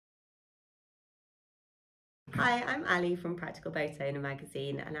Hi, I'm Ali from Practical Boat Owner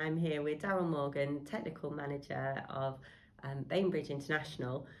magazine, and I'm here with Daryl Morgan, Technical Manager of Bainbridge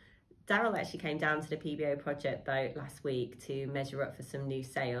International. Daryl actually came down to the PBO project boat last week to measure up for some new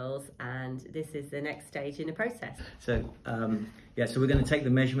sails, and this is the next stage in the process. So we're going to take the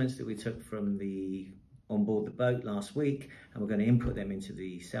measurements that we took from on board the boat last week, and we're going to input them into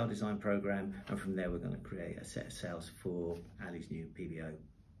the sail design program, and from there we're going to create a set of sails for Ali's new PBO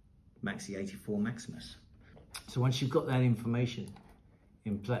Maxi 84 Maximus. So once you've got that information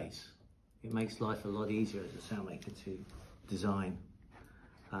in place, it makes life a lot easier as a sailmaker to design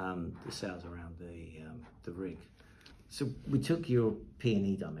the sails around the rig. So we took your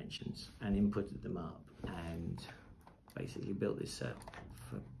P&E dimensions and inputted them up and basically built this sail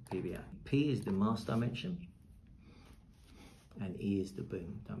for PBO. P is the mast dimension and E is the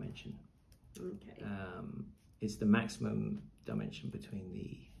boom dimension. Okay. It's the maximum dimension between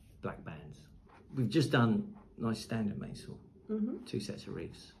the black bands. We've just done nice standard mainsail, 2 sets of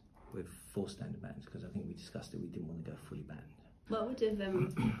reefs with 4 standard bands, because I think we discussed that we didn't want to go fully band. What would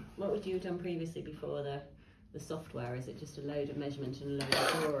you have done previously before the software? Is it just a load of measurement and a load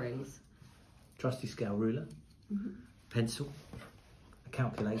of drawings? Trusty scale ruler, pencil, a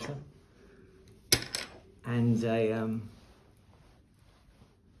calculator, and a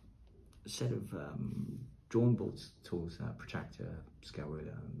set of drawing boards tools, protractor, scale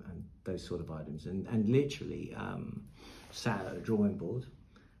ruler, and those sort of items, and literally sat at a drawing board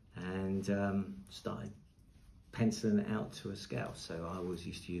and started penciling it out to a scale. So I always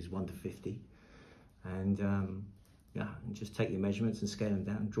used to use 1 to 50, and and just take your measurements and scale them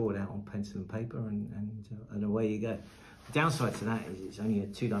down, draw it out on pencil and paper, and away you go. The downside to that is it's only a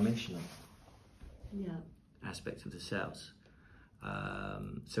 2-dimensional aspect of the sails.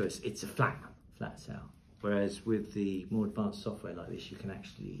 So it's a flat sail. Whereas with the more advanced software like this, you can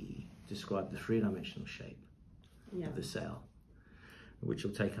actually describe the 3-dimensional shape of the sail, which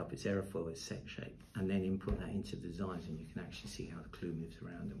will take up its aerofoil, its set shape, and then input that into the designs, and you can actually see how the clue moves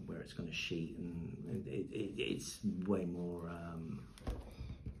around and where it's going to sheet, and it's way more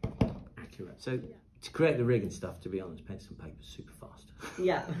accurate. So to create the rig and stuff, to be honest, pencil and paper is super fast.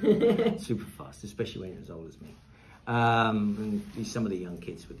 Yeah. Super fast, especially when you're as old as me. And some of the young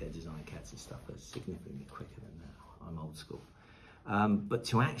kids with their design cats and stuff are significantly quicker than that. I'm old school. But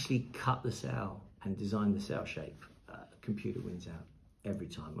to actually cut the sail and design the sail shape, computer wins out every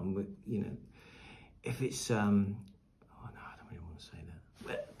time. And if it's oh no, I don't really want to say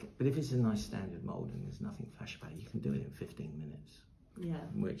that. But if it's a nice standard mold and there's nothing flash about it, you can do it in 15 minutes. Yeah.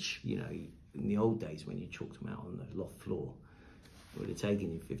 Which, in the old days when you chalked them out on the loft floor, it would have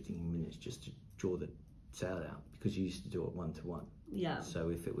taken you 15 minutes just to draw the sail out, because you used to do it 1 to 1. Yeah. So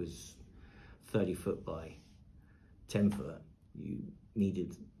if it was 30 foot by 10 foot, you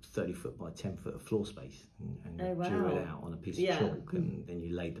needed 30 foot by 10 foot of floor space, and drew it out on a piece of chalk, and then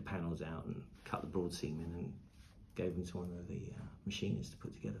you laid the panels out and cut the broad seam in and gave them to one of the machinists to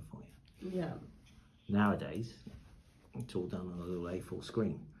put together for you. Yeah. Nowadays, it's all done on a little A4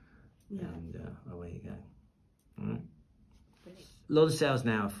 screen, and away you go. All right. A lot of sails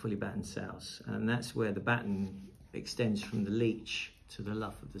now are fully battened sails, and that's where the batten extends from the leech to the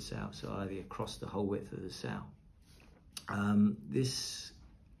luff of the sail, so either across the whole width of the sail. This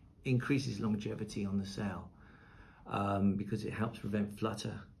increases longevity on the sail because it helps prevent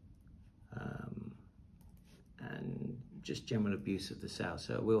flutter and just general abuse of the sail,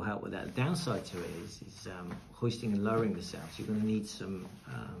 so it will help with that. The downside to it is hoisting and lowering the sail, so you're going to need some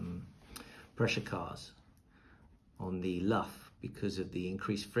pressure cars on the luff because of the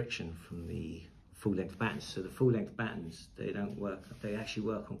increased friction from the full-length battens. So the full-length battens, they don't work, they actually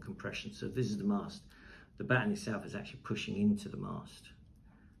work on compression. So this is the mast. The batten itself is actually pushing into the mast.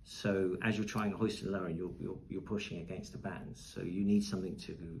 So as you're trying to hoist and lower, you're pushing against the battens. So you need something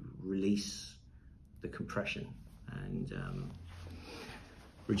to release the compression and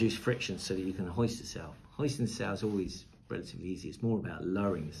reduce friction so that you can hoist the sail. Hoisting the sail is always relatively easy. It's more about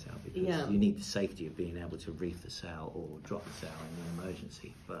lowering the sail, because you need the safety of being able to reef the sail or drop the sail in an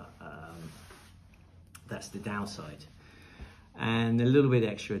emergency, but that's the downside, and a little bit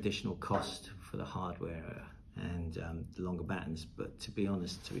extra additional cost for the hardware and the longer battens. But to be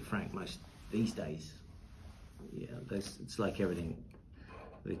honest, to be frank, most these days, it's like everything,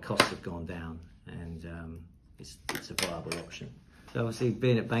 the costs have gone down, and it's a viable option. So obviously,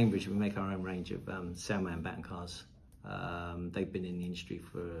 being at Bainbridge, we make our own range of sailman batten cars. They've been in the industry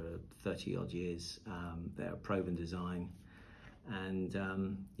for 30 odd years. They're a proven design, and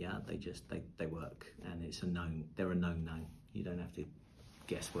they work, and it's a known, they're a known. You don't have to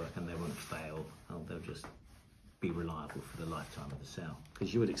guesswork, and they won't fail. They'll just be reliable for the lifetime of the sail,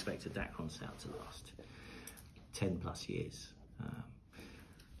 because you would expect a Dacron sail to last 10 plus years.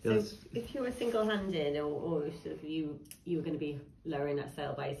 So if you were single-handed, or sort of you were going to be lowering that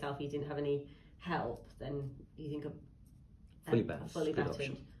sail by yourself, you didn't have any help, then you think fully battened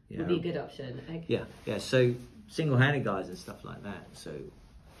would be a good option. Okay. Yeah. So single-handed guys and stuff like that. So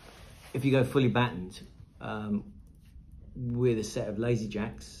if you go fully battened with a set of lazy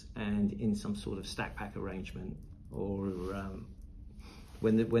jacks and in some sort of stack pack arrangement, or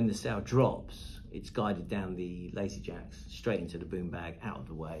when the sail drops, it's guided down the lazy jacks straight into the boom bag, out of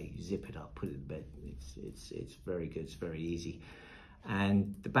the way, zip it up, put it in bed. It's very good. It's very easy,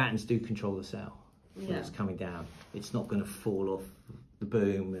 and the battens do control the sail when it's coming down. It's not going to fall off the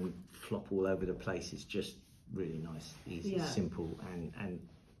boom and flop all over the place. It's just really nice, easy, simple, and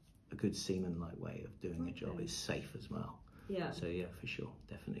a good seaman-like way of doing the job. It's safe as well. Yeah. So yeah, for sure,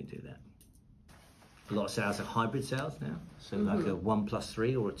 definitely do that. A lot of sails are hybrid sails now, so like a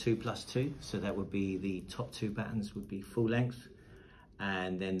 1+3 or a 2+2. So that would be the top two battens would be full length,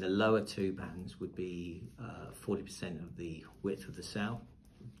 and then the lower two battens would be 40% of the width of the sail,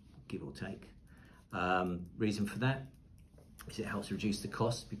 give or take. Reason for that is it helps reduce the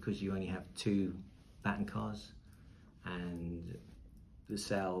cost because you only have two batten cars, and the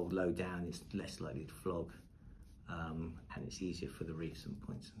sail low down is less likely to flog, and it's easier for the reefs and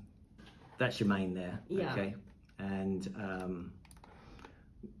points. That's your main there, okay? And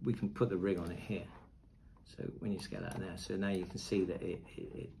we can put the rig on it here. So when you scale out there, so now you can see that it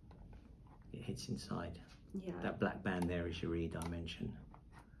hits inside. That black band there is your E dimension.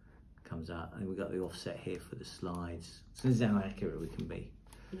 Comes out, and we've got the offset here for the slides. So this is how accurate we can be.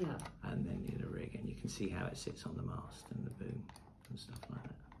 And then the rig, and you can see how it sits on the mast and the boom and stuff like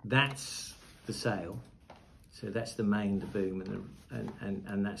that. That's the sail. So that's the main, the boom,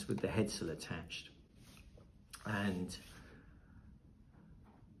 and that's with the headsail attached. And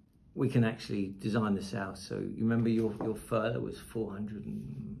we can actually design the sail. So you remember your furler was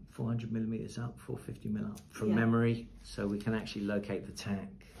 400 millimeters up, 450 mil up from memory. So we can actually locate the tack,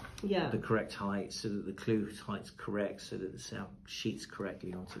 the correct height, so that the clew height's correct, so that the sail sheets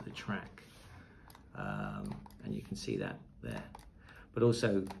correctly onto the track. And you can see that there. But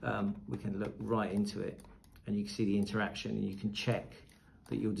also we can look right into it, and you can see the interaction, and you can check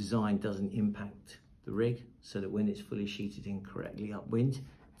that your design doesn't impact the rig, so that when it's fully sheeted in correctly upwind, it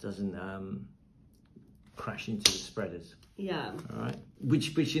doesn't crash into the spreaders. All right.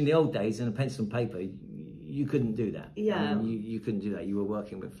 Which in the old days, in a pencil and paper, you couldn't do that. I mean, you couldn't do that. You were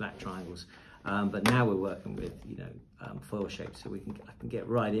working with flat triangles, but now we're working with foil shapes, so I can get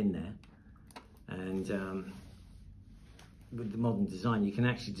right in there, and with the modern design, you can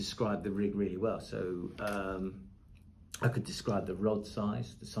actually describe the rig really well. So I could describe the rod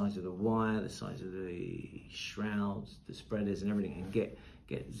size, the size of the wire, the size of the shrouds, the spreaders and everything, and get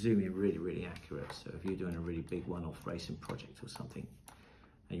zoom in really accurate. So if you're doing a really big one-off racing project or something,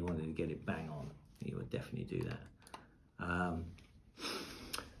 and you wanted to get it bang on, you would definitely do that.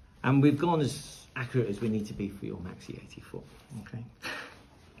 And we've gone as accurate as we need to be for your Maxi 84, okay?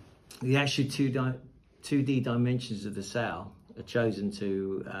 The actual 2D dimensions of the sail are chosen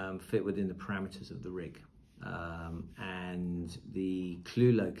to fit within the parameters of the rig, and the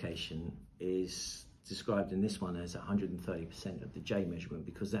clew location is described in this one as 130% of the J measurement,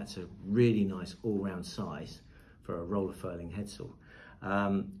 because that's a really nice all-round size for a roller furling headsail.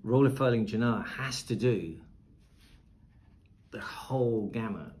 Roller furling Genoa has to do the whole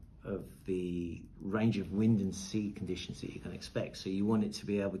gamut of the range of wind and sea conditions that you can expect. So you want it to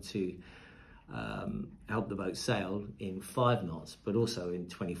be able to help the boat sail in 5 knots, but also in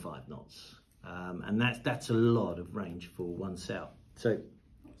 25 knots. And that's a lot of range for one sail. So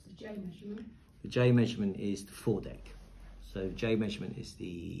what's the J measurement? The J measurement is the foredeck. So J measurement is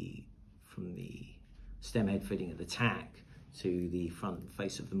from the stem head fitting at the tack to the front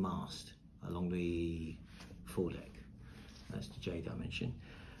face of the mast along the foredeck. That's the J dimension.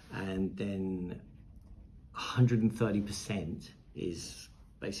 And then 130% is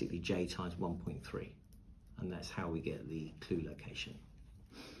basically J times 1.3, and that's how we get the clew location.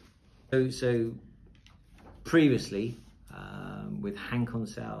 So previously, with Hancon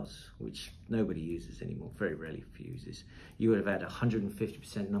sails, which nobody uses anymore, very rarely uses, you would have had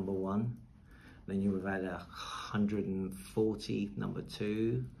 150% number 1, then you would have had 140 number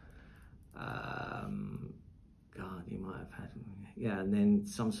 2, God, you might have had, and then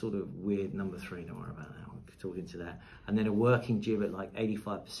some sort of weird number 3, don't worry about that, we'll talk into that, and then a working jib at like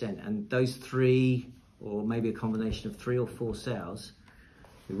 85%, and those 3, or maybe a combination of 3 or 4 sails,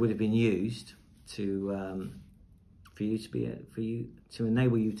 it would have been used to for you to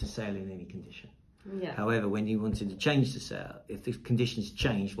enable you to sail in any condition. Yeah. However, when you wanted to change the sail, if the conditions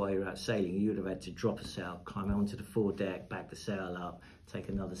changed while you were out sailing, you would have had to drop a sail, climb onto the foredeck, back the sail up, take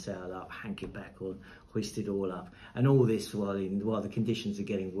another sail up, hank it back, or hoist it all up, and all this while the conditions are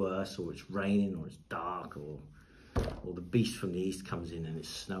getting worse, or it's raining, or it's dark, or the beast from the east comes in and it's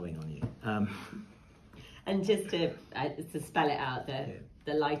snowing on you. And just to spell it out,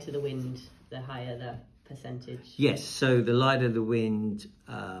 the lighter the wind, the higher the percentage. Yes, so the lighter the wind,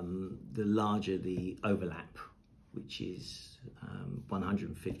 the larger the overlap, which is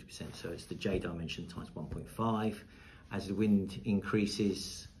 150%. So it's the J dimension times 1.5. As the wind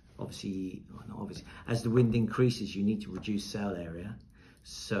increases, as the wind increases, you need to reduce sail area.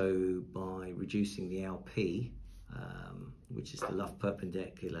 So by reducing the LP, which is the luff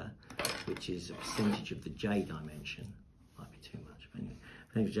perpendicular, which is a percentage of the J dimension, might be too much, but anyway,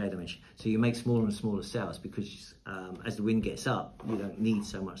 percentage of J dimension. So you make smaller and smaller sails because as the wind gets up, you don't need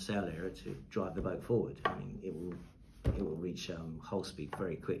so much sail area to drive the boat forward. I mean, it will reach hull speed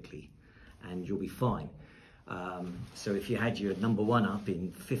very quickly, and you'll be fine. So if you had your number one up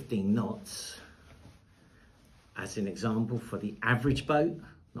in 15 knots, as an example, for the average boat,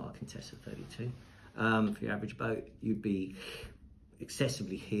 not a Contessa 32, for your average boat, you'd be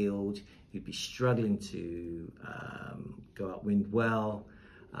excessively heeled, you'd be struggling to go upwind well,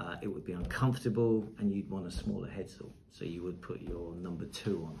 it would be uncomfortable, and you'd want a smaller headsail. So you would put your number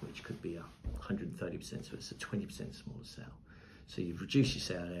two on, which could be 130%, so it's a 20% smaller sail. So you've reduced your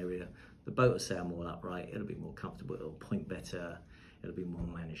sail area, the boat will sail more upright, it'll be more comfortable, it'll point better, it'll be more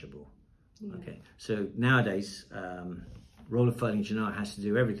manageable. Yeah. Okay, so nowadays, roller foiling Genoa has to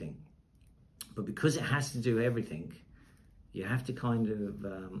do everything. But because it has to do everything, you have to kind of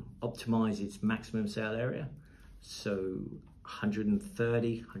optimize its maximum sail area. So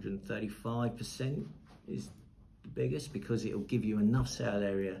 130, 135% is the biggest, because it'll give you enough sail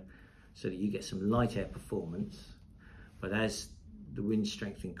area so that you get some light air performance. But as the wind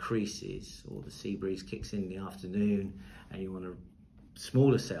strength increases, or the sea breeze kicks in the afternoon, and you want a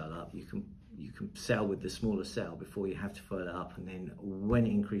smaller sail up, you can sail with the smaller sail before you have to furl it up, and then when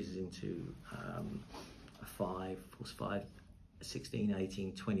it increases into a 5, force 5, 16,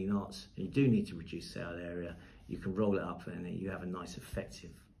 18, 20 knots, and you do need to reduce sail area, you can roll it up and you have a nice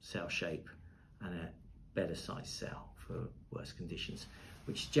effective sail shape and a better sized sail for worse conditions,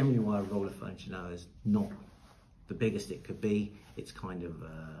 which is generally why a roller foiling Genoa is not the biggest it could be. It's kind of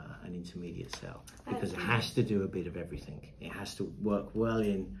an intermediate sail, because it has to do a bit of everything. It has to work well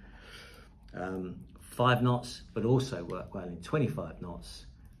in 5 knots, but also work well in 25 knots,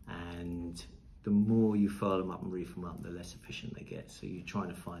 and the more you furl them up and reef them up, the less efficient they get. So you're trying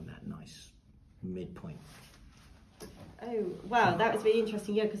to find that nice midpoint. Oh wow, that was really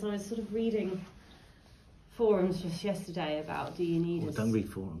interesting. Yeah, because I was sort of reading forums just yesterday about, do you need don't read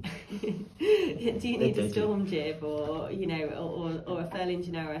forums. do you need a storm jib, or or a furling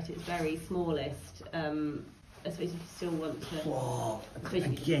Genoa at its very smallest? I suppose if you still want to. Whoa,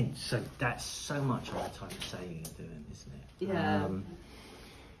 again, so that's so much of the type of sailing you're doing, isn't it? Yeah.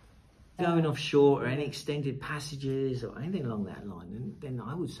 Going offshore, or any extended passages or anything along that line, then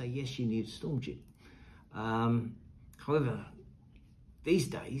I would say yes, you need a storm jib. However, these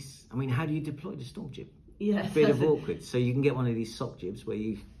days, I mean, how do you deploy the storm jib? Yeah, bit of awkward. So you can get one of these sock jibs where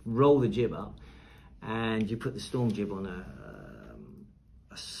you roll the jib up and you put the storm jib on a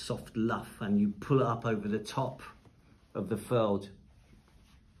soft luff, and you pull it up over the top of the furled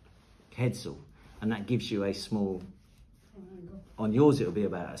headsail, and that gives you a small, on yours it'll be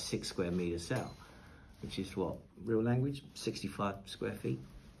about a 6 square metre sail, which is what, real language, 65 square feet?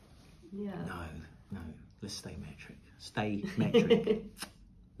 Yeah. No, let's stay metric. Stay metric.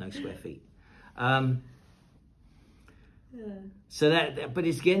 No square feet. Yeah. So but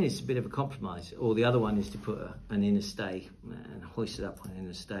it's a bit of a compromise. Or the other one is to put an inner stay and hoist it up on an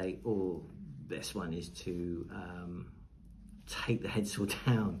inner stay, or best one is to take the headsail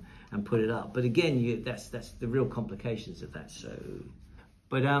down and put it up. But again, that's the real complications of that. So,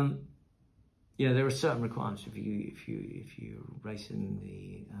 but there are certain requirements if you're racing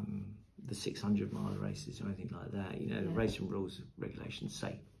the 600-mile races or anything like that. The racing rules, regulations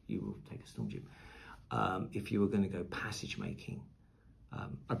say you will take a storm jib. If you were going to go passage making,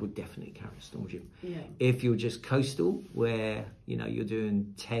 I would definitely carry a storm jib. Yeah. If you're just coastal, where you're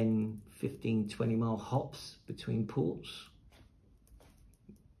doing 10, 15, 20-mile hops between ports,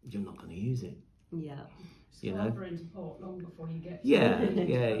 you're not going to use it. Yeah. Over into port long before you get.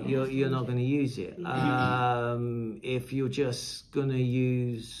 You're not going to use it. If you're just going to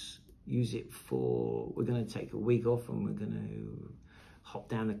use it for, we're going to take a week off and we're going to hop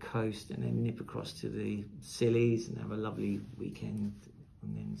down the coast and then nip across to the Scillies and have a lovely weekend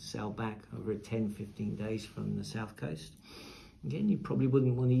and then sail back over 10-15 days from the south coast. Again, you probably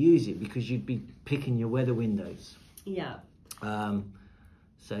wouldn't want to use it because you'd be picking your weather windows. Yeah.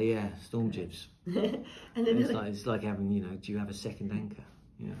 So yeah, storm jibs. And it's like having, you know, do you have a second anchor?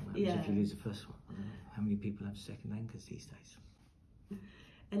 You know, what happens Yeah. if you lose the first one? I don't know. How many people have second anchors these days?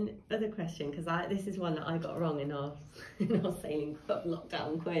 And other question, because this is one that I got wrong in our sailing club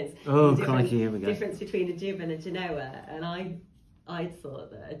lockdown quiz. Oh, crikey, here we go. Difference between a jib and a genoa, and I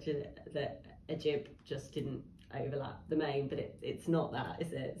thought that a jib just didn't overlap the main, but it's not that,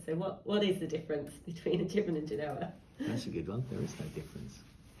 is it? So what is the difference between a jib and a genoa? That's a good one. There is no difference.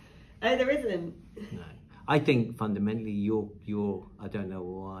 Oh, there isn't. No, I think fundamentally your I don't know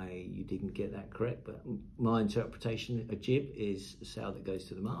why you didn't get that correct, but my interpretation, a jib is a sail that goes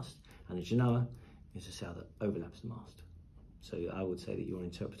to the mast, and a genoa is a sail that overlaps the mast. So I would say that your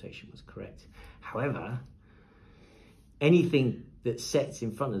interpretation was correct. However, anything that sets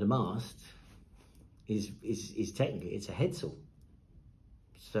in front of the mast is technically, it's a headsail.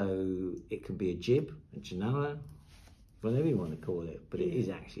 So it can be a jib, a genoa, whatever you want to call it, but it is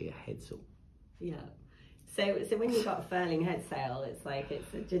actually a headsail. Yeah. So when you've got a furling headsail, it's like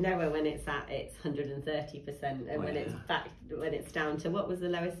it's a genoa when it's at its 130%, and when it's down to, what was the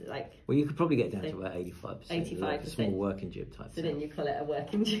lowest, like? Well, you could probably get down to about 85%. 85%. Like a small working jib type. So then you call it a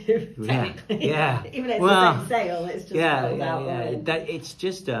working jib, Yeah, technically. yeah. Even though it's the same sail, it's just rolled out. It's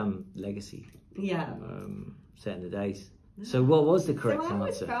just legacy. Yeah. Set in the days. So what was the correct so I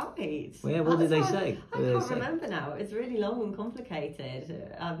was answer? right. Well, yeah, what did they say? I can't remember now. It's really long and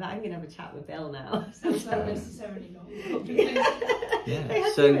complicated. I'm going to have a chat with Bill now. Sounds not necessarily long. Yeah. They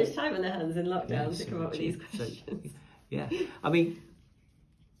had too much time on their hands in lockdown to come up with these questions. Yeah, I mean,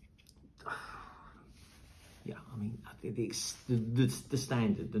 the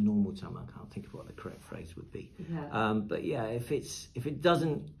standard, the normal term, I can't think of what the correct phrase would be. Yeah. But yeah, if it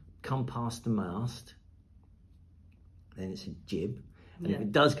doesn't come past the mast, then it's a jib, and if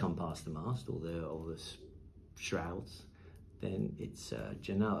it does come past the mast or the shrouds, then it's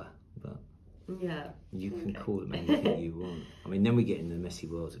genoa. But yeah, you can call them anything you want. I mean, then we get into the messy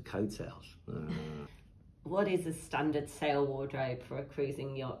world of code sails. What is a standard sail wardrobe for a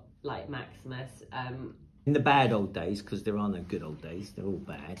cruising yacht like Maximus? In the bad old days, because there are no good old days, they're all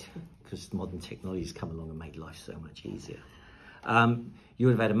bad, because modern technology's come along and made life so much easier. You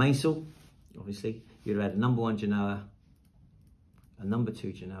would have had a mainsail, obviously. You'd have had a number 1 genoa, a number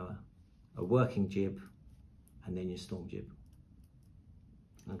 2 genoa, a working jib, and then your storm jib.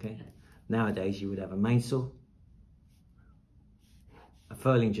 Okay? Nowadays, you would have a mainsail, a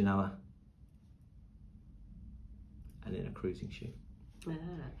furling genoa, and then a cruising chute.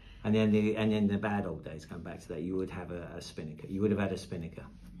 And then the bad old days, going back to that, you would have a spinnaker. You would have had a spinnaker.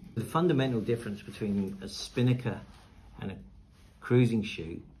 The fundamental difference between a spinnaker and a cruising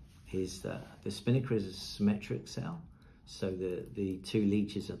chute is that the spinnaker is a symmetric sail, so the two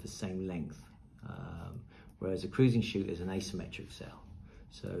leeches are the same length, whereas a cruising chute is an asymmetric sail.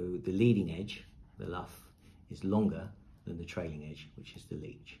 So the leading edge, the luff, is longer than the trailing edge, which is the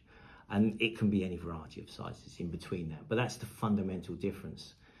leech. And it can be any variety of sizes in between that, but that's the fundamental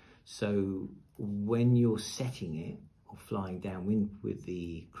difference. So when you're setting it or flying downwind with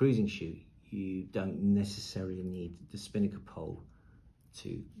the cruising chute, you don't necessarily need the spinnaker pole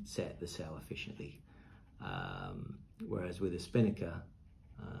to set the sail efficiently. Whereas with a spinnaker,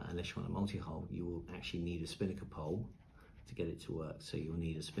 unless you want a multi-hull, you will actually need a spinnaker pole to get it to work. So you'll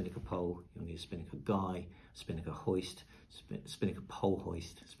need a spinnaker pole, you'll need a spinnaker guy, spinnaker hoist, spinnaker pole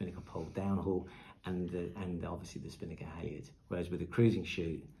hoist, spinnaker pole downhaul, and obviously the spinnaker halyard. Whereas with a cruising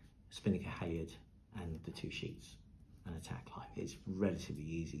chute, spinnaker halyard and the 2 sheets and a tack line. It's relatively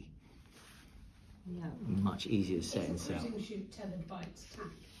easy. Yeah. Much easier to set and sail. Is the cruising chute tethered by its tack?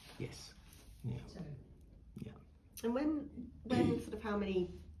 Yes. Yeah. So, Yeah. And when sort of how many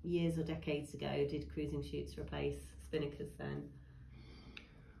years or decades ago did cruising chutes replace spinnakers then?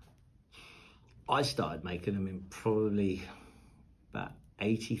 I started making them in probably about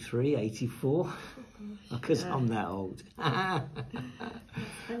 83, 84, because I'm that old. But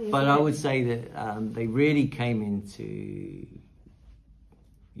I would say that they really came into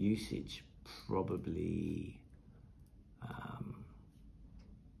usage probably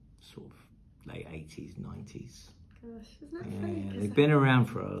sort of late 80s, 90s. Gosh, isn't that Yeah, funny? they've been around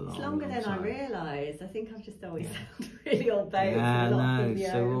for a long It's longer than time. I realised. I think I've just always sounded really old boats. Yeah, and no.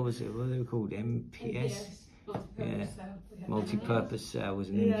 So what was it? What were they called? MPS? multi-purpose sail. We had Multi-purpose sail was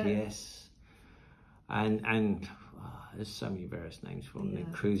an MPS. And there's so many various names for them. The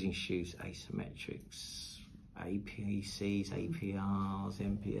cruising chutes, asymmetrics, APCs, APRs,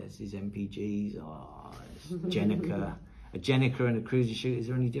 MPSs, MPGs, Jenica, A Jenica and a cruising chute, is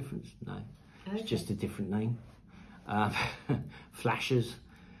there any difference? No, Okay. it's just a different name. Flashers,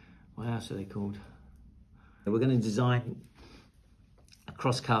 what else are they called? We're going to design a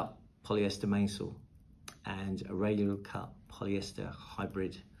cross-cut polyester mainsail and a radial cut polyester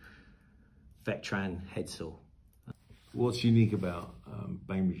hybrid Vectran headsail. What's unique about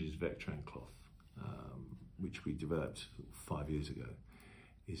Bainbridge's Vectran cloth, which we developed 5 years ago,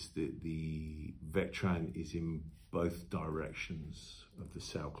 is that the Vectran is in both directions of the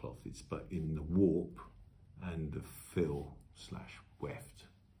sailcloth. It's but in the warp and the fill / weft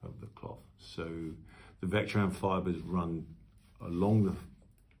of the cloth. So the Vectran fibres run along the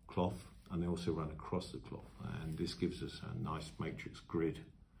cloth and they also run across the cloth, and this gives us a nice matrix grid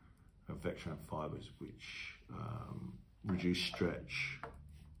of Vectran fibres which reduce stretch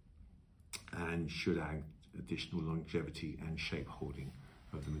and should add additional longevity and shape holding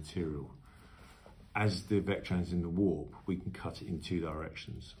of the material. As the Vectran's in the warp, we can cut it in two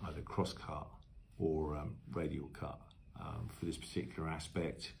directions, either cross cut or radial cut. For this particular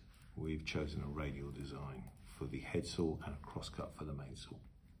aspect, we've chosen a radial design for the headsail and a cross cut for the mainsail.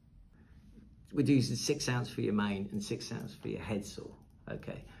 We're using 6 ounce for your main and 6 ounce for your headsail,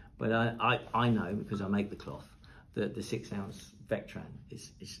 okay? But I know, because I make the cloth, that the 6 ounce Vectran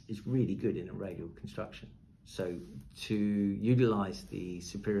is really good in a radial construction. So to utilise the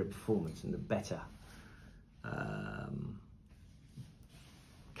superior performance and the better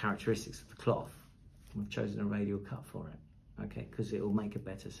characteristics of the cloth, we've chosen a radial cut for it, okay? Because it will make a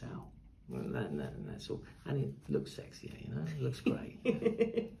better sail. Well, that's all. And it looks sexier, you know, it looks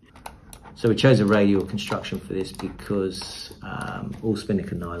great. So we chose a radial construction for this because all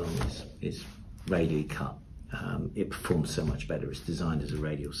spinnaker nylon is radially cut. It performs so much better. It's designed as a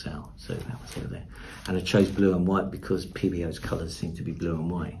radial sail, so that was over there. And I chose blue and white because PBO's colours seem to be blue and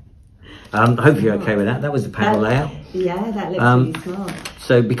white. Hopefully you're okay with that. That was the panel layout. Yeah, that looks really smart.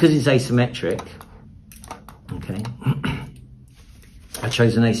 So because it's asymmetric, okay, I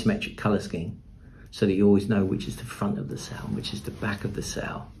chose an asymmetric colour scheme so that you always know which is the front of the sail and which is the back of the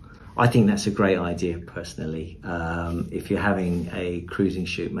sail. I think that's a great idea personally. If you're having a cruising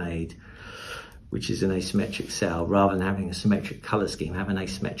chute made, which is an asymmetric sail, rather than having a symmetric colour scheme, have an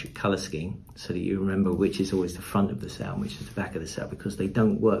asymmetric colour scheme so that you remember which is always the front of the sail and which is the back of the sail, because they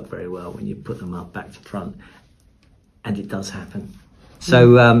don't work very well when you put them up back to front, and it does happen.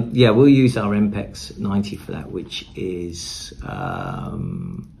 So yeah, we'll use our MPEX 90 for that, which is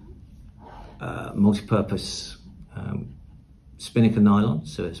multi-purpose spinnaker nylon.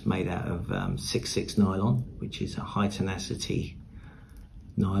 So it's made out of 6/6 nylon, which is a high tenacity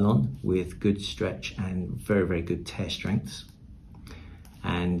nylon with good stretch and very, very good tear strengths.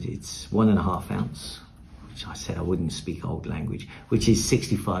 And it's 1.5 ounce, which I said I wouldn't speak old language, which is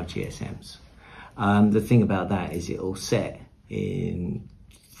 65 GSMs. The thing about that is it'll set in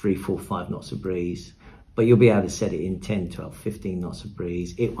 3, 4, 5 knots of breeze, but you'll be able to set it in 10, 12, 15 knots of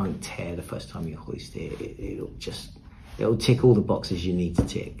breeze. It won't tear the first time you hoist it. It'll tick all the boxes you need to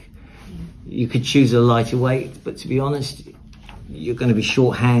tick. You could choose a lighter weight, but to be honest, you're going to be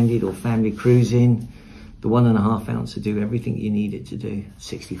short-handed or family cruising. The 1.5 ounce will do everything you need it to do.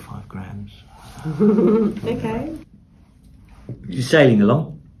 65 grams. Okay. You're sailing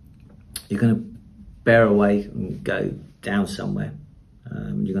along. You're going to bear away and go down somewhere.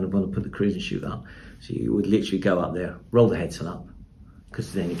 You're going to want to put the cruising chute up. So you would literally go up there, roll the headsail up,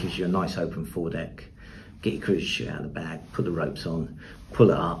 because then it gives you a nice open foredeck. Get your cruising chute out of the bag, put the ropes on,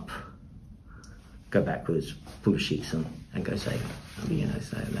 pull it up, go backwards, pull the sheets on, and go sailing. You know,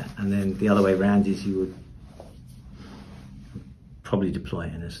 so that. And then the other way around is you would probably deploy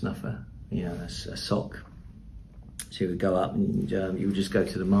it in a snuffer, you know, a sock. So you would go up and you would just go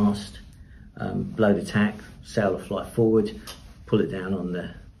to the mast, blow the tack, sail the fly forward, pull it down on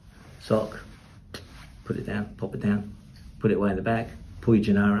the sock, put it down, pop it down, put it away in the bag, pull your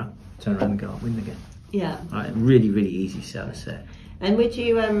Genoa up, turn around and go upwind again. Yeah. Right, really, really easy sail to set. And would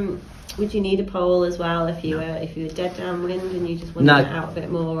you need a pole as well if you were dead downwind and you just wanted No. it out a bit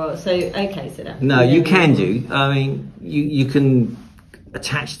more? Or so okay, so that. No, you can do. I mean, you can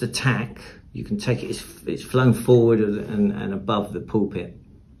attach the tack. You can take it. It's flown forward and above the pulpit.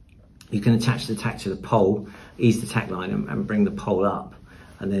 You can attach the tack to the pole, ease the tack line, and bring the pole up,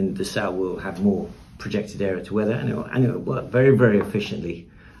 and then the sail will have more projected area to weather, and it will work very, very efficiently.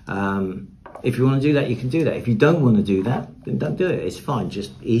 If you want to do that, you can do that. If you don't want to do that, then don't do it. It's fine.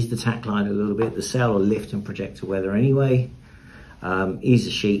 Just ease the tack line a little bit. The sail will lift and project to weather anyway. Ease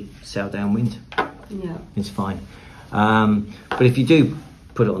the sheet, sail downwind. Yeah. It's fine. But if you do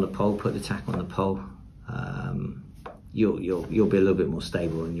put it on the pole, put the tack on the pole, you'll be a little bit more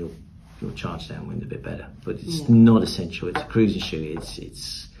stable and you'll you'll charge downwind a bit better. But it's not essential. It's a cruising shoe.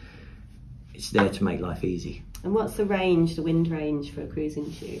 It's there to make life easy. And what's the range, the wind range for a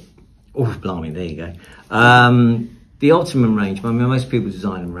cruising shoe? Oh, blimey, there you go. The optimum range, I mean, most people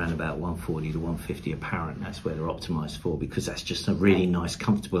design them around about 140 to 150 apparent. That's where they're optimised for, because that's just a really nice,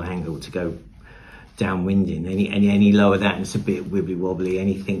 comfortable angle to go downwind in. Any lower than that, and it's a bit wibbly wobbly.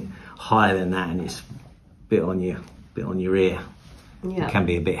 Anything higher than that, and it's a bit on your ear. Yeah. It can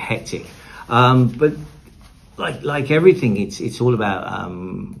be a bit hectic. But like everything, it's all about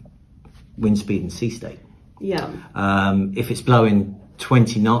wind speed and sea state. Yeah. If it's blowing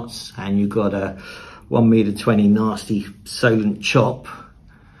 20 knots and you've got a 1 meter 20 nasty Solent chop,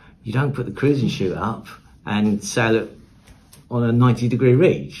 you don't put the cruising shoe up and sail it on a 90-degree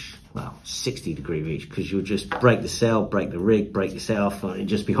reach, well, 60-degree reach, because you'll just break the sail, break the rig, break yourself, and it'd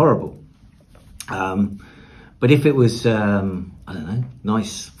just be horrible. But if it was, I don't know,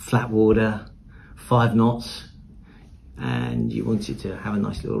 nice flat water, 5 knots, and you wanted to have a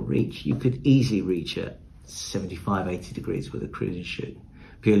nice little reach, you could easily reach at 75, 80 degrees with a cruising shoe,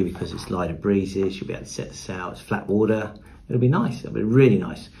 purely because it's lighter breezes. You'll be able to set the sail, it's flat water. It'll be nice, it'll be really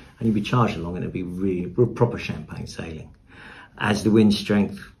nice. And you'll be charged along and it'll be really proper champagne sailing. As the wind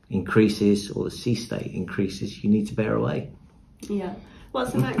strength increases or the sea state increases, you need to bear away. Yeah.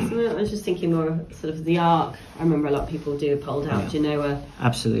 What's the maximum? I was just thinking more sort of the arc. I remember a lot of people do a pulled out Genoa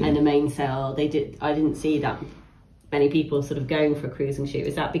Absolutely. and a mainsail. I didn't see that many people sort of going for a cruising shoe.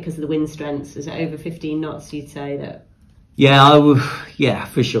 Is that because of the wind strengths? Is it over 15 knots, you'd say that? Yeah,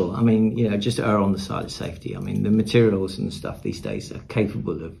 for sure. I mean, just err on the side of safety. I mean, the materials and stuff these days are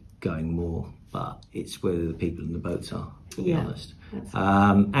capable of going more, but it's whether the people in the boats are, to be honest.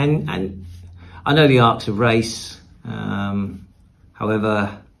 And I know the arc's a race.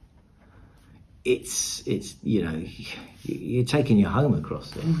 However, it's you're taking your home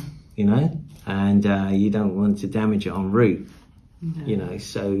across there, and you don't want to damage it en route. No.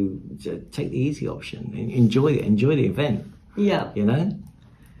 So take the easy option. Enjoy the event. Yeah. And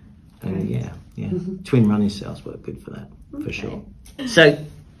twin running sails work good for that, for sure. So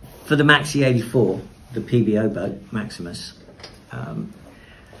for the Maxi 84, the PBO boat, Maximus,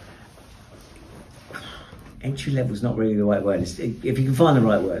 entry level is not really the right word. If you can find the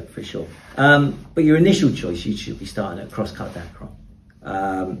right word, for sure. But your initial choice, you should be starting at cross-cut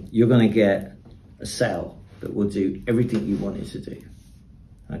Dacron. You're going to get a sail that will do everything you want it to do.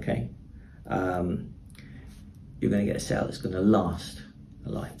 Okay, you're going to get a sail that's going to last a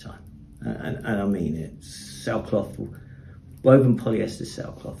lifetime, and I mean it. Sailcloth, woven polyester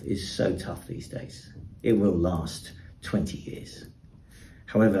sailcloth is so tough these days. It will last 20 years.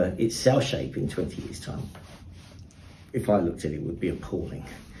 However, its sail shape in 20 years' time, if I looked at it, would be appalling.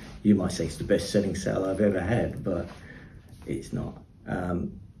 You might say it's the best-selling sail I've ever had, but it's not.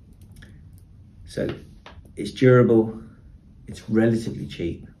 So it's durable, it's relatively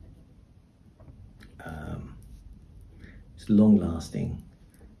cheap, it's long-lasting,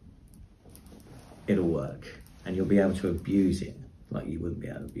 it'll work, and you'll be able to abuse it like you wouldn't be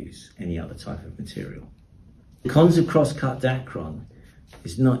able to abuse any other type of material. The cons of cross-cut Dacron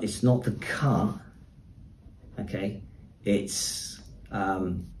it's not the cut, okay, it's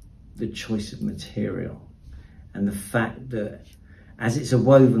the choice of material and the fact that as it's a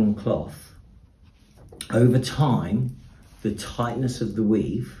woven cloth, over time the tightness of the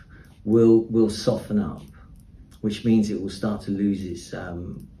weave will soften up, which means it will start to lose its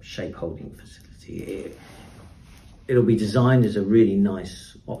shape holding facility. It'll be designed as a really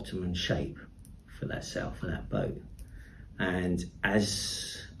nice optimum shape for that sail, for that boat. And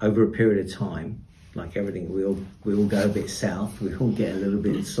as over a period of time, like everything, we all go a bit south, we all get a little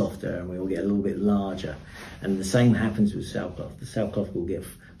bit softer and we all get a little bit larger. And the same happens with sailcloth. The sail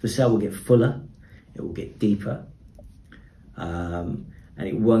will get fuller, it will get deeper, and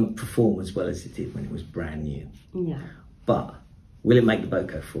it won't perform as well as it did when it was brand new. Yeah. But will it make the boat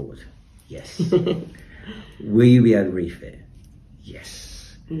go forward? Yes. Will you be able to refit?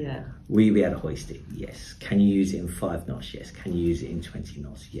 Yes. Yeah. Will you be able to hoist it? Yes. Can you use it in 5 knots? Yes. Can you use it in 20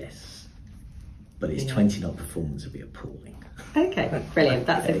 knots? Yes. But its 20 knot performance will be appalling. Okay, brilliant.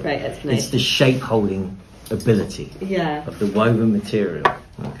 That's a great explanation. It's the shape holding ability of the woven material.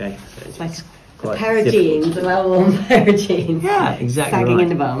 Okay. So it's like a pair of jeans, a well-worn pair of jeans. Yeah, exactly. Sagging in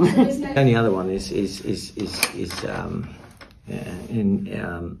the bum. The only other one is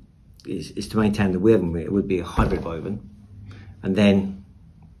to maintain the woven. It would be a hybrid woven, and then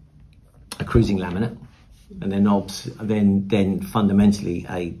a cruising laminate, and then fundamentally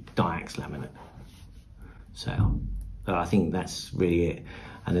a diax laminate sail. So I think that's really it.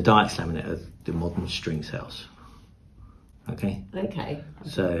 And the diax laminate are the modern string sails. Okay. Okay.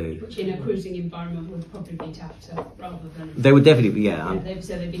 So Which in a cruising environment would probably be taffeta rather than. they would definitely be,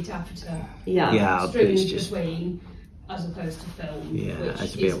 They'd be taffeta. Yeah. Stringing it's just between, as opposed to film, it's a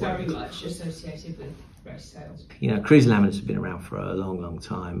which bit is of very work. much associated with race sails. cruise laminates have been around for a long, long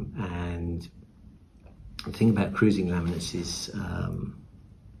time, and the thing about cruising laminates is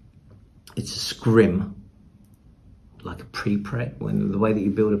it's a scrim, like a pre-prep. When the way that you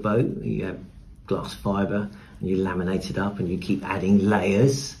build a boat, you have glass fibre and you laminate it up, and you keep adding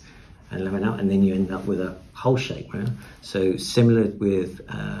layers and laminate, and then you end up with a hull shape. Right? So similar with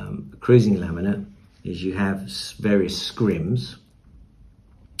cruising laminate is you have various scrims,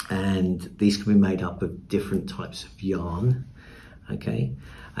 and these can be made up of different types of yarn. Okay,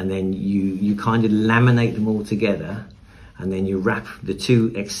 and then you kind of laminate them all together, and then you wrap the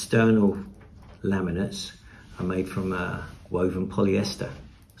two external laminates are made from woven polyester.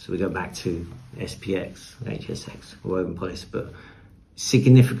 So we go back to SPX, HSX, woven polyester, but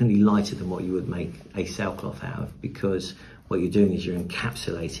significantly lighter than what you would make a sailcloth out of, because what you're doing is you're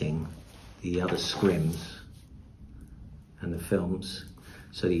encapsulating the other scrims and the films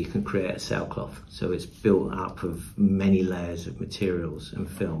so that you can create a sailcloth. So it's built up of many layers of materials and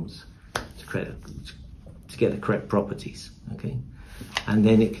films to get the correct properties. Okay, and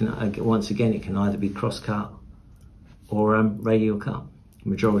then it can, once again, it can either be cross-cut or radial cut. The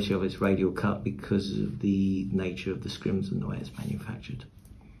majority of it's radial cut because of the nature of the scrims and the way it's manufactured.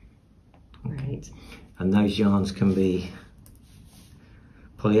 Okay. Right. And those yarns can be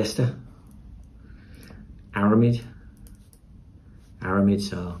polyester, aramid.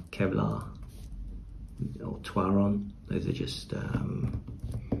 Aramids are Kevlar or Twaron. Those are just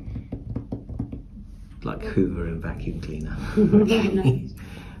like Hoover and vacuum cleaner.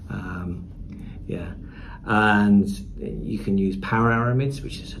 Yeah, and you can use power aramids,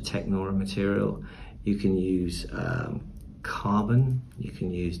 which is a Technora material. You can use carbon. You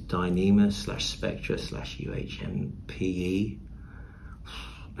can use Dyneema /Spectra /UHMPE.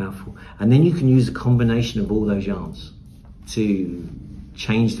 Mouthful. And then you can use a combination of all those yarns to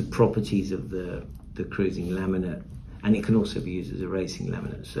change the properties of the cruising laminate, and it can also be used as a racing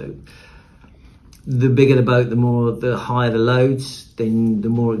laminate. So the bigger the boat, the higher the loads, then the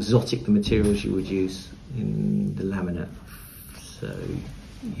more exotic the materials you would use in the laminate. So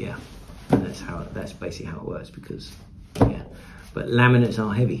yeah, and that's basically how it works, because but laminates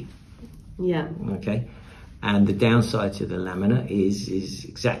are heavy. Yeah. Okay. And the downside to the laminate is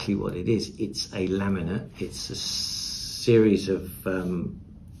exactly what it is. It's a laminate. It's a series of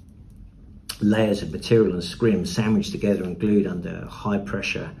layers of material and scrim sandwiched together and glued under high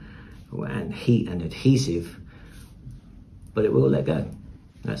pressure and heat and adhesive, but it will let go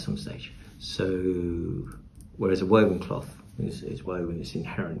at some stage. So whereas a woven cloth is woven, its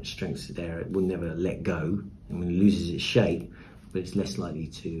inherent strengths are there, it will never let go, and when it loses its shape, but it's less likely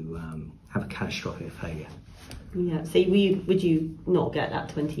to have a catastrophic failure. Yeah, so would you not get that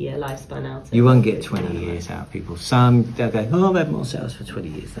 20-year lifespan out of it? You won't get 20 years out of people. Some, they'll go, oh, I've had more sales for 20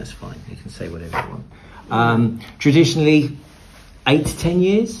 years, that's fine. You can say whatever you want. Traditionally, 8 to 10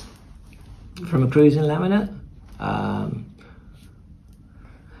 years from a cruising laminate.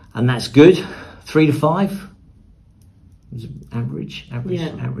 And that's good. 3 to 5 is average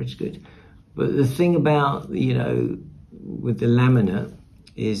good. But the thing about, with the laminate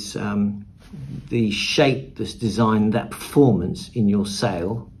is the shape that's designed, that performance in your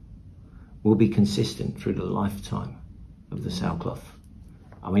sail will be consistent through the lifetime of the sailcloth.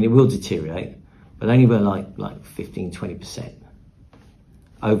 I mean, it will deteriorate, but only by like 15-20%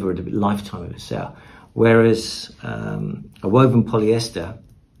 over the lifetime of a sail. Whereas a woven polyester,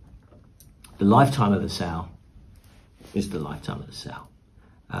 the lifetime of the sail is the lifetime of the sail,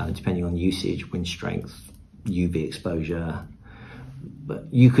 depending on usage, wind strength, UV exposure.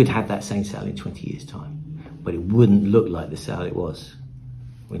 But you could have that same sail in 20 years' time, but it wouldn't look like the sail it was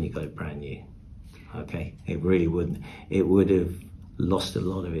when you got it brand new. Okay, it really wouldn't. It would have lost a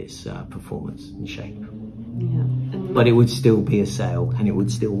lot of its performance and shape. Yeah. But it would still be a sail, and it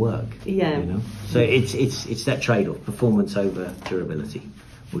would still work. Yeah. So it's that trade-off: performance over durability,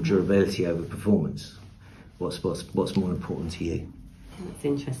 or durability over performance. What's more important to you? That's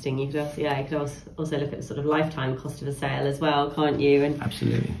interesting. You could also look at the sort of lifetime cost of a sail as well, can't you? And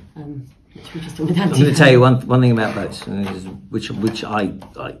absolutely. Which we just went down I'm going to tell you one thing about boats, which I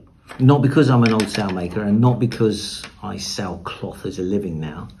not because I'm an old sailmaker and not because I sell cloth as a living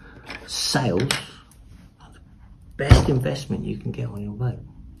now. Sails are the best investment you can get on your boat,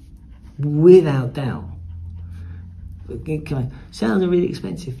 without doubt. Sails are really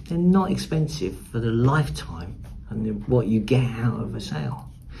expensive. They're not expensive for the lifetime and what you get out of a sail.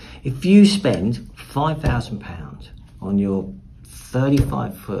 If you spend £5,000 on your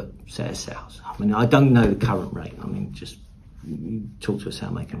 35-foot set of sails. I mean, I don't know the current rate. I mean, just you talk to a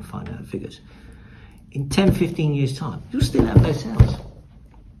sailmaker and find out the figures. In 10, 15 years' time, you'll still have those sails.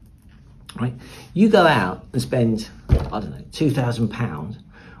 Right? You go out and spend, I don't know, £2,000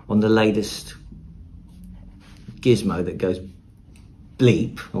 on the latest gizmo that goes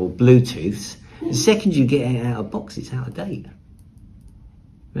bleep or Bluetooth. The second you get it out of box, it's out of date.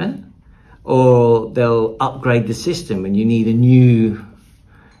 Yeah? Or they'll upgrade the system and you need a new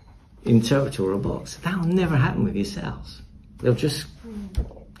interpreter or a box. That'll never happen with your sails. They'll just,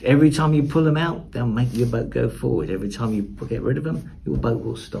 every time you pull them out, they'll make your boat go forward. Every time you get rid of them, your boat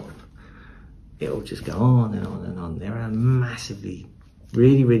will stop. It'll just go on and on and on. They're a massively,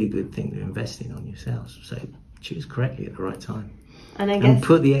 really, really good thing to invest in on your sails. So choose correctly at the right time. And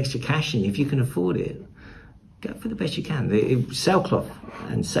put the extra cash in if you can afford it. Go for the best you can. The sailcloth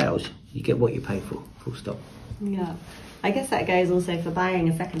and sails, you get what you pay for, full stop. Yeah, I guess that goes also for buying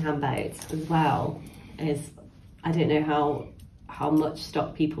a second-hand boat as well. I don't know how much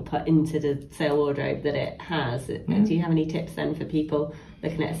stock people put into the sail wardrobe that it has. Do you have any tips then for people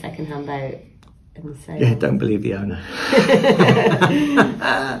looking at a second-hand boat? Yeah, don't believe the owner.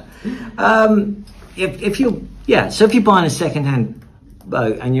 If you're buying a second-hand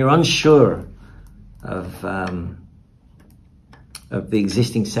boat and you're unsure of the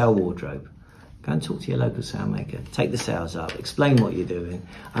existing sail wardrobe, go and talk to your local sailmaker. Take the sails up, explain what you're doing,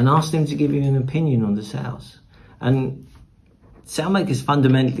 and ask them to give you an opinion on the sails. And sailmakers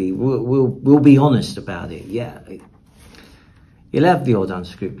fundamentally will be honest about it. Yeah, you'll have the odd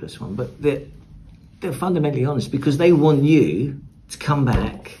unscrupulous one, but they're fundamentally honest because they want you to come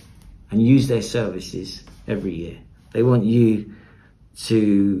back and use their services every year. They want you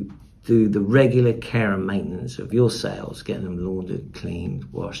to do the regular care and maintenance of your sails, getting them laundered,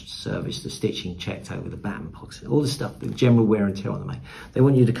 cleaned, washed, serviced, the stitching checked over, the batten box, all the stuff, the general wear and tear on the mate. They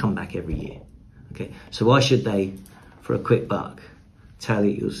want you to come back every year. Okay, so why should they, for a quick buck, tell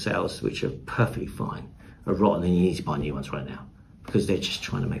you your sails, which are perfectly fine, are rotten and you need to buy new ones right now? Because they're just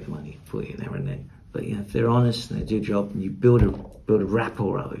trying to make the money for you there and then. But yeah, if they're honest and they do a job and you build a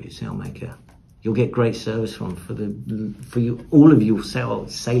rapport up with your sailmaker, you'll get great service from all of your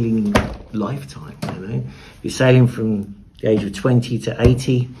sailing lifetime. You know, you're sailing from the age of 20 to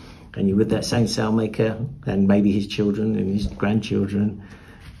 80, and you're with that same sailmaker and maybe his children and his grandchildren.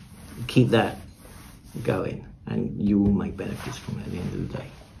 Keep that going, and you will make benefits from it at the end of the day.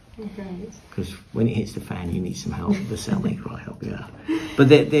 Because when it hits the fan, you need some help. The sailmaker will help you out. But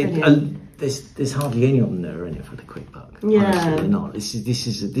there's hardly any of them that are in it for the quick buck. Yeah, honestly, they're not. This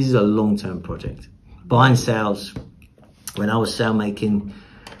is a long-term project. Buying sails, when I was sailmaking,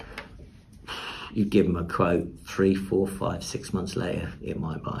 you'd give them a quote 3, 4, 5, 6 months later, it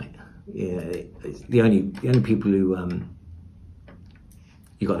might bite. Yeah, the only people who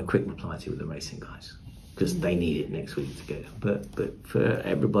you got a quick reply to are the racing guys, because they need it next week to go. But for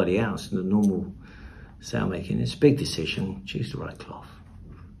everybody else, the normal sailmaking, it's a big decision. Choose the right cloth,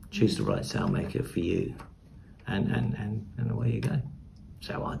 choose the right sailmaker for you, and away you go.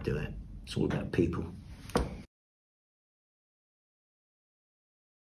 That's how I do it. It's all about people.